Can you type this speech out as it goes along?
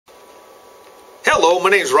Hello, my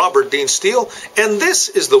name is Robert Dean Steele, and this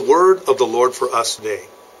is the word of the Lord for us today.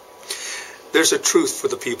 There's a truth for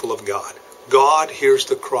the people of God. God hears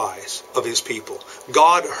the cries of his people.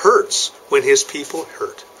 God hurts when his people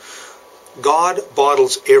hurt. God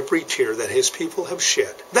bottles every tear that his people have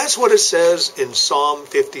shed. That's what it says in Psalm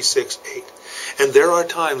 56:8. And there are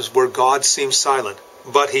times where God seems silent,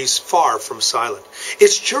 but he's far from silent.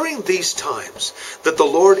 It's during these times that the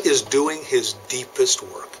Lord is doing his deepest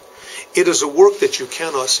work. It is a work that you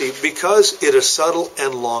cannot see because it is subtle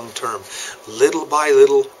and long-term. Little by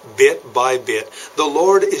little, bit by bit, the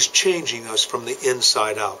Lord is changing us from the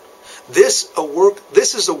inside out. This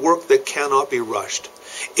is a work that cannot be rushed.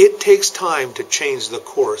 It takes time to change the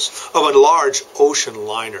course of a large ocean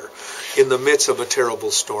liner in the midst of a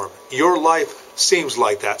terrible storm. Your life seems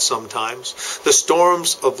like that sometimes. The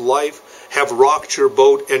storms of life have rocked your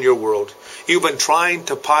boat and your world. You've been trying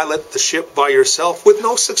to pilot the ship by yourself with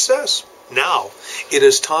no success. Now, it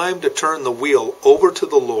is time to turn the wheel over to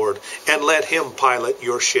the Lord and let him pilot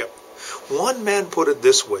your ship. One man put it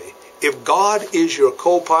this way: if God is your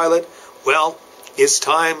co-pilot, well, it's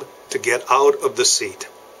time to get out of the seat.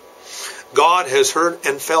 God has heard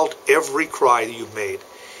and felt every cry you've made.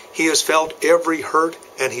 He has felt every hurt,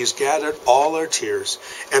 and he's gathered all our tears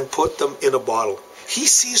and put them in a bottle. He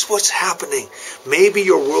sees what's happening. Maybe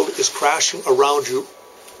your world is crashing around you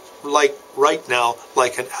like right now,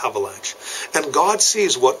 like an avalanche. And God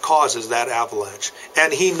sees what causes that avalanche,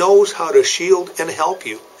 and he knows how to shield and help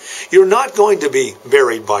you. You're not going to be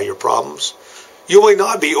buried by your problems. You will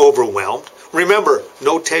not be overwhelmed. Remember,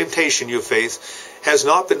 no temptation you face has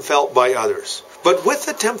not been felt by others. But with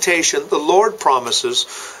the temptation, the Lord promises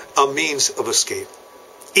a means of escape.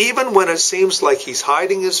 Even when it seems like he's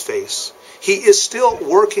hiding his face, he is still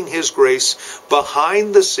working his grace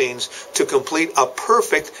behind the scenes to complete a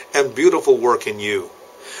perfect and beautiful work in you.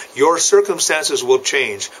 Your circumstances will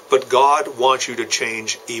change, but God wants you to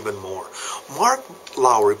change even more. Mark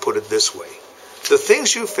Lowry put it this way: the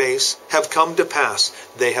things you face have come to pass.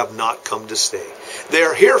 They have not come to stay. They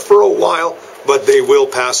are here for a while, but they will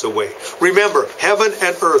pass away. Remember, heaven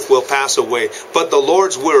and earth will pass away, but the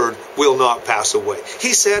Lord's word will not pass away.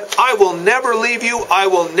 He said, I will never leave you. I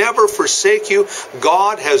will never forsake you.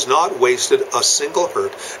 God has not wasted a single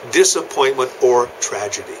hurt, disappointment, or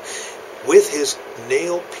tragedy. With his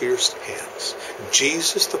nail-pierced hands,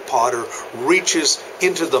 Jesus the potter reaches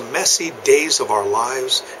into the messy days of our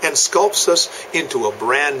lives and sculpts us into a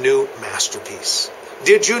brand new masterpiece.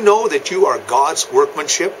 Did you know that you are God's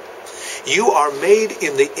workmanship? You are made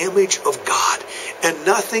in the image of God, and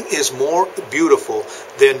nothing is more beautiful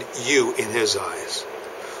than you in his eyes.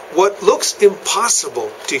 What looks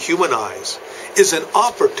impossible to human eyes is an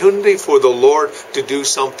opportunity for the Lord to do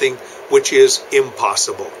something which is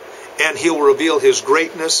impossible. And he'll reveal his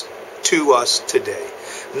greatness to us today.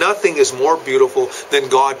 Nothing is more beautiful than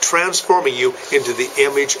God transforming you into the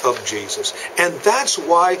image of Jesus. And that's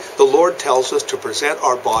why the Lord tells us to present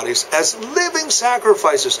our bodies as living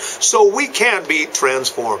sacrifices so we can be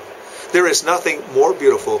transformed. There is nothing more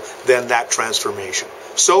beautiful than that transformation.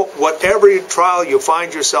 So whatever trial you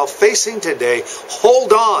find yourself facing today,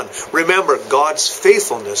 hold on. Remember, God's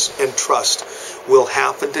faithfulness and trust will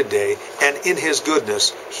happen today, and in his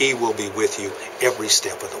goodness, he will be with you every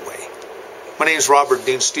step of the way. My name is Robert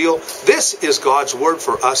Dean Steele. This is God's word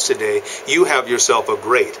for us today. You have yourself a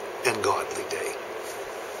great and godly day.